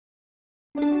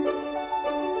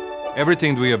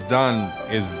Everything we have done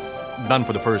is done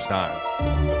for the first time.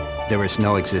 There was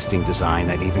no existing design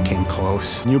that even came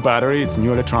close. New battery, it's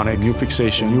new electronics, new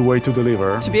fixation, new way to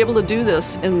deliver. To be able to do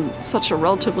this in such a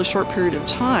relatively short period of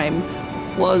time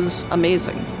was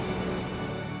amazing.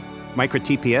 Micra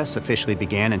TPS officially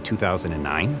began in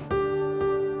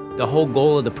 2009. The whole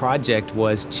goal of the project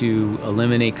was to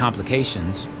eliminate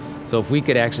complications. So if we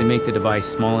could actually make the device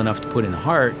small enough to put in the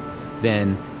heart,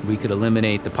 then we could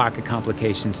eliminate the pocket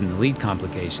complications and the lead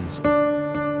complications.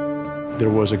 There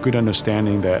was a good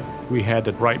understanding that we had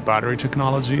the right battery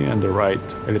technology and the right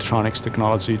electronics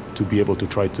technology to be able to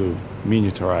try to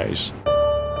miniaturize.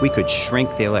 We could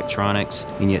shrink the electronics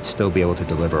and yet still be able to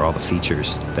deliver all the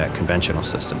features that conventional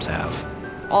systems have.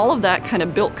 All of that kind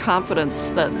of built confidence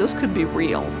that this could be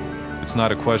real. It's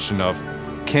not a question of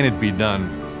can it be done,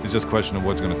 it's just a question of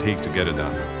what's going to take to get it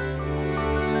done.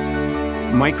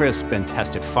 Micra has been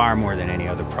tested far more than any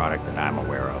other product that I'm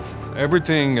aware of.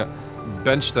 Everything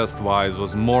bench test-wise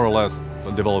was more or less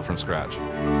developed from scratch.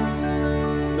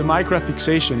 The Micra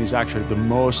fixation is actually the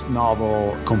most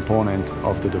novel component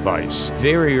of the device.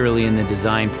 Very early in the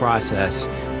design process,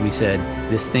 we said,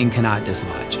 this thing cannot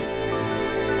dislodge.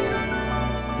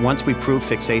 Once we proved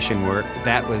fixation worked,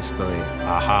 that was the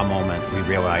aha moment. We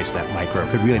realized that Micra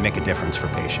could really make a difference for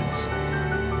patients.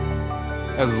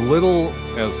 As little,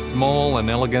 as small and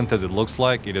elegant as it looks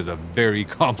like, it is a very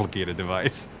complicated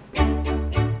device.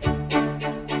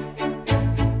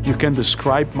 You can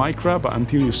describe Micra, but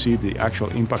until you see the actual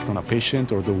impact on a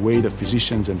patient or the way the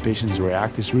physicians and patients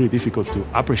react, it's really difficult to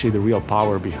appreciate the real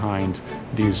power behind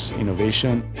this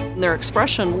innovation. Their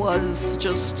expression was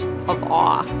just of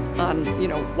awe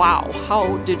on, wow,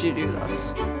 how did you do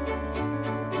this?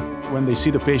 When they see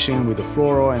the patient with the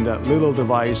fluoro and that little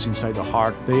device inside the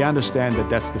heart, they understand that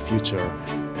that's the future,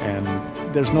 and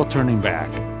there's no turning back.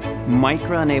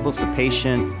 Micra enables the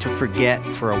patient to forget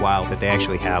for a while that they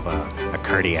actually have a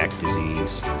cardiac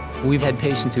disease. We've had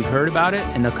patients who've heard about it,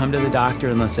 and they'll come to the doctor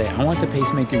and they'll say, I want the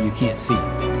pacemaker you can't see.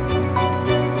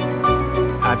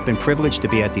 I've been privileged to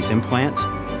be at these implants,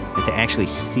 and to actually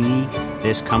see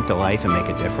this come to life and make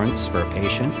a difference for a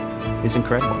patient is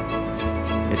incredible.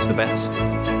 It's the best.